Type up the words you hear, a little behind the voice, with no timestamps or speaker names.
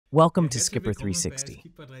Welcome to Skipper 360.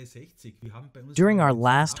 During our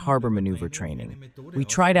last harbor maneuver training, we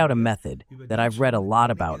tried out a method that I've read a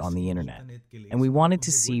lot about on the internet, and we wanted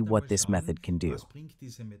to see what this method can do.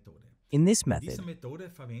 In this method,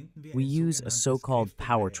 we use a so-called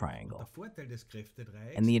power triangle.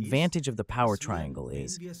 And the advantage of the power triangle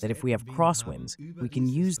is that if we have crosswinds, we can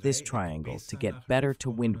use this triangle to get better to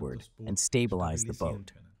windward and stabilize the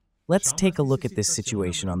boat. Let's take a look at this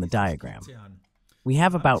situation on the diagram. We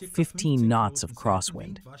have about 15 knots of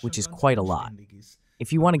crosswind, which is quite a lot.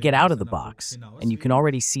 If you want to get out of the box, and you can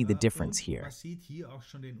already see the difference here.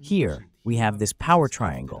 Here, we have this power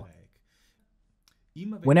triangle.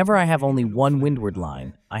 Whenever I have only one windward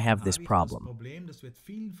line, I have this problem.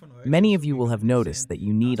 Many of you will have noticed that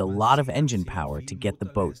you need a lot of engine power to get the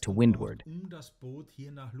boat to windward.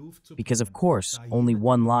 Because of course, only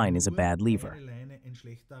one line is a bad lever.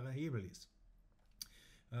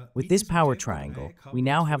 With this power triangle, we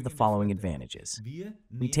now have the following advantages.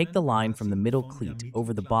 We take the line from the middle cleat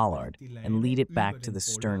over the bollard and lead it back to the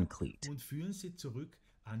stern cleat.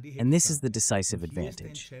 And this is the decisive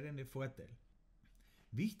advantage.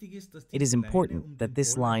 It is important that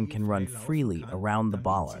this line can run freely around the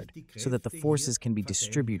bollard so that the forces can be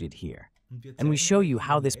distributed here. And we show you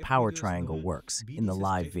how this power triangle works in the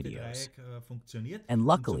live videos. And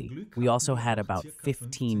luckily, we also had about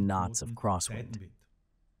 15 knots of crosswind.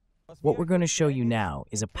 What we're going to show you now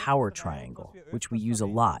is a power triangle, which we use a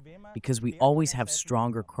lot because we always have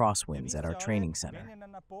stronger crosswinds at our training center.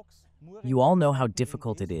 You all know how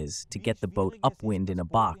difficult it is to get the boat upwind in a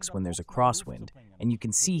box when there's a crosswind, and you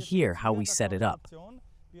can see here how we set it up.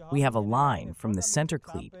 We have a line from the center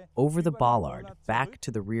cleat over the bollard back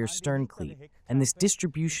to the rear stern cleat, and this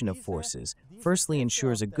distribution of forces firstly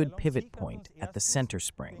ensures a good pivot point at the center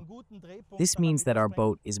spring. This means that our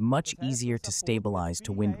boat is much easier to stabilize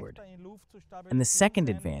to windward. And the second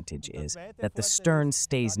advantage is that the stern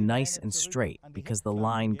stays nice and straight because the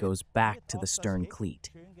line goes back to the stern cleat.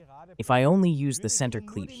 If I only use the center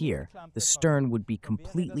cleat here, the stern would be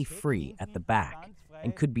completely free at the back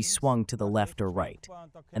and could be swung to the left or right,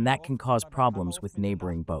 and that can cause problems with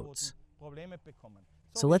neighboring boats.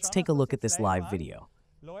 So let's take a look at this live video.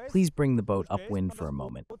 Please bring the boat upwind for a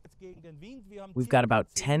moment. We've got about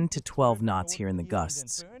 10 to 12 knots here in the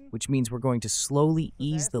gusts, which means we're going to slowly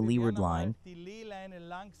ease the leeward line,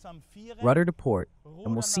 rudder to port,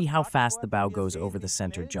 and we'll see how fast the bow goes over the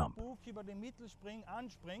center jump.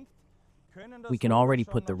 We can already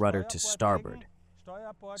put the rudder to starboard,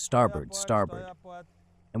 starboard, starboard,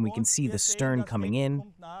 and we can see the stern coming in,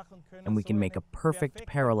 and we can make a perfect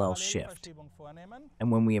parallel shift. And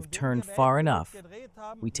when we have turned far enough,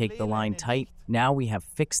 we take the line tight. Now we have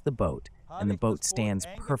fixed the boat, and the boat stands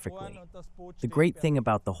perfectly. The great thing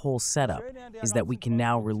about the whole setup is that we can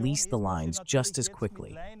now release the lines just as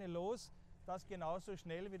quickly.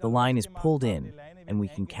 The line is pulled in, and we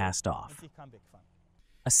can cast off.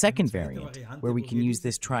 A second variant, where we can use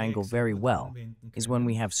this triangle very well, is when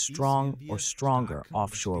we have strong or stronger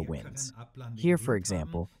offshore winds. Here, for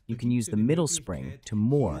example, you can use the middle spring to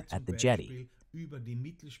moor at the jetty.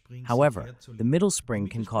 However, the middle spring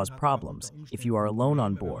can cause problems if you are alone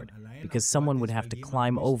on board, because someone would have to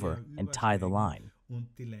climb over and tie the line.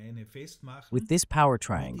 With this power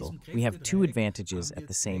triangle, we have two advantages at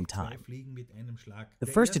the same time. The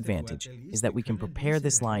first advantage is that we can prepare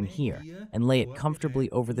this line here and lay it comfortably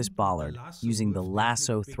over this bollard using the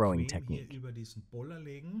lasso throwing technique.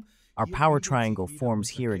 Our power triangle forms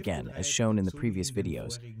here again, as shown in the previous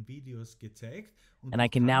videos, and I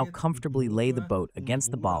can now comfortably lay the boat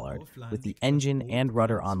against the bollard with the engine and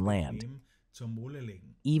rudder on land,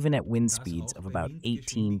 even at wind speeds of about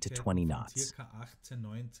 18 to 20 knots.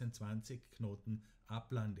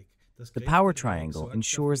 The power triangle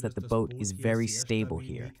ensures that the boat is very stable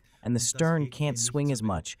here, and the stern can't swing as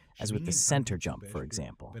much as with the center jump, for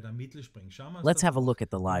example. Let's have a look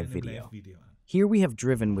at the live video. Here we have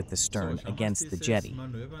driven with the stern against the jetty.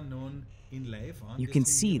 You can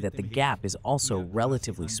see that the gap is also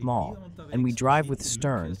relatively small, and we drive with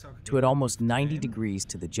stern to at almost 90 degrees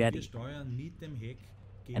to the jetty,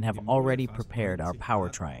 and have already prepared our power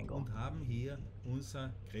triangle.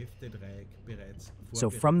 So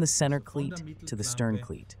from the center cleat to the stern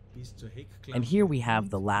cleat. And here we have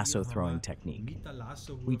the lasso throwing technique.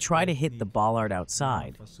 We try to hit the bollard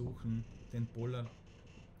outside,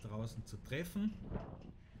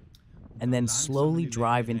 and then slowly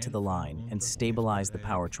drive into the line and stabilize the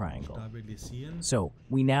power triangle. So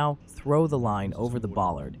we now throw the line over the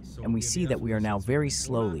bollard, and we see that we are now very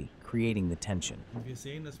slowly creating the tension. Und wir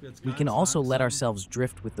sehen, dass wir jetzt We ganz can also let langsam ourselves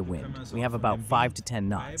drift with the können wind. wir es We auch have von about dem 5 Wind to 10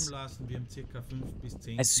 knots. treiben lassen. Wir haben circa 5 bis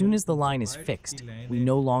 10 As soon as the Knoten, line is sobald fixed, die we Leine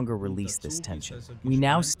no longer unter release this Zug ist, tension. also We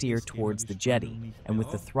now gespannt steer ist, geben wir towards die the Spannung jetty, nicht and mehr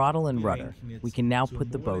with the auf. throttle and Wir rudder, lenken jetzt we can now zur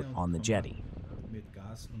put the boat Mole on und the können jetty. mit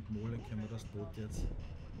Gas und Mole können wir das Boot jetzt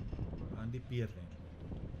an die Pier drehen.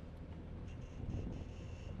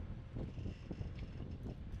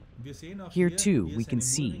 Wir sehen auch Here hier, too, wie we es can eine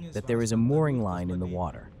see Mooring ins that there is a Wasser und mooring dadurch, dass line in wir the die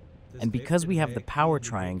water. das And because we have the rechte power Dreieck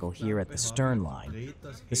triangle here at the haben, stern line, dreht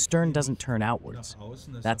das the Heck stern doesn't nicht turn outwards. nach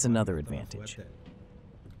außen, das That's hat another einfach einen advantage. Vorteil.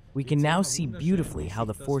 We Jetzt can sehen now wir see wunderschön, beautifully wie how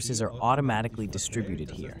the sich das forces hier are automatisch automatically verteilt. distributed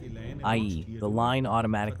Das heißt, here, die Leine i.e., macht the line Stierung,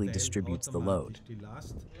 automatically verteilt distributes the load. automatisch die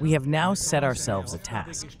Last. We have now Wir set haben uns eine ourselves a Aufgabe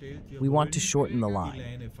task. gestellt, wir We want to wollen shorten the die line,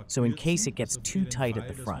 Leine so in case verkürzen, it gets also too für den tight at Fall,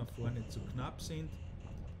 the dass front, wir vorne zu knapp sind.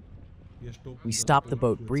 Wir stoppen we das stop the Boot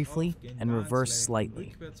boat kurz briefly auf, gehen and ganz reverse leicht in slightly.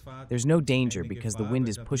 Rückwärtsfahrt. There's no Es ist danger keine because the Gefahr, wind weil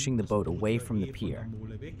is der pushing Wind the das boat Boot away ja from the von pier. der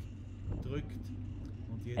Mole wegdrückt.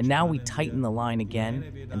 Und jetzt And now we spannen tighten wir the line die again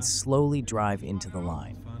Leine wieder and slowly drive into the und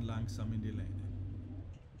line. fahren langsam in die Leine.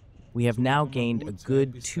 We have So now haben wir gained a gut 2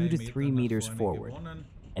 good bis 2 3 to Meter 3 nach meters vorne forward. gewonnen.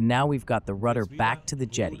 And now we've got the rudder Jetzt back wieder to the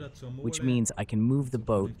jetty, Ruder zur which Mole. means I can move the So kann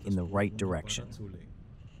boat ich in das the Boot right wunderbar direction. dazulegen.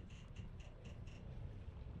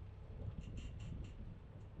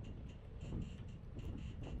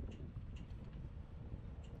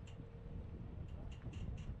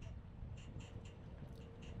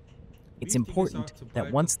 It's important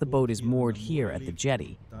that once the boat is moored here at the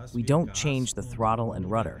jetty, we don't change the throttle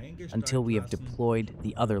and rudder until we have deployed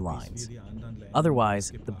the other lines.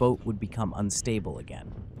 Otherwise, the boat would become unstable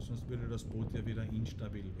again. Sonst würde das Boot ja wieder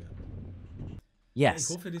instabil werden.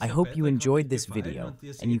 Yes, I hope you enjoyed this video,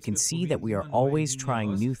 and you can see that we are always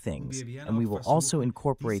trying new things, and we will also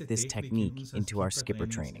incorporate this technique into our skipper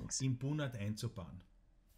trainings. Im Boonet einzubauen.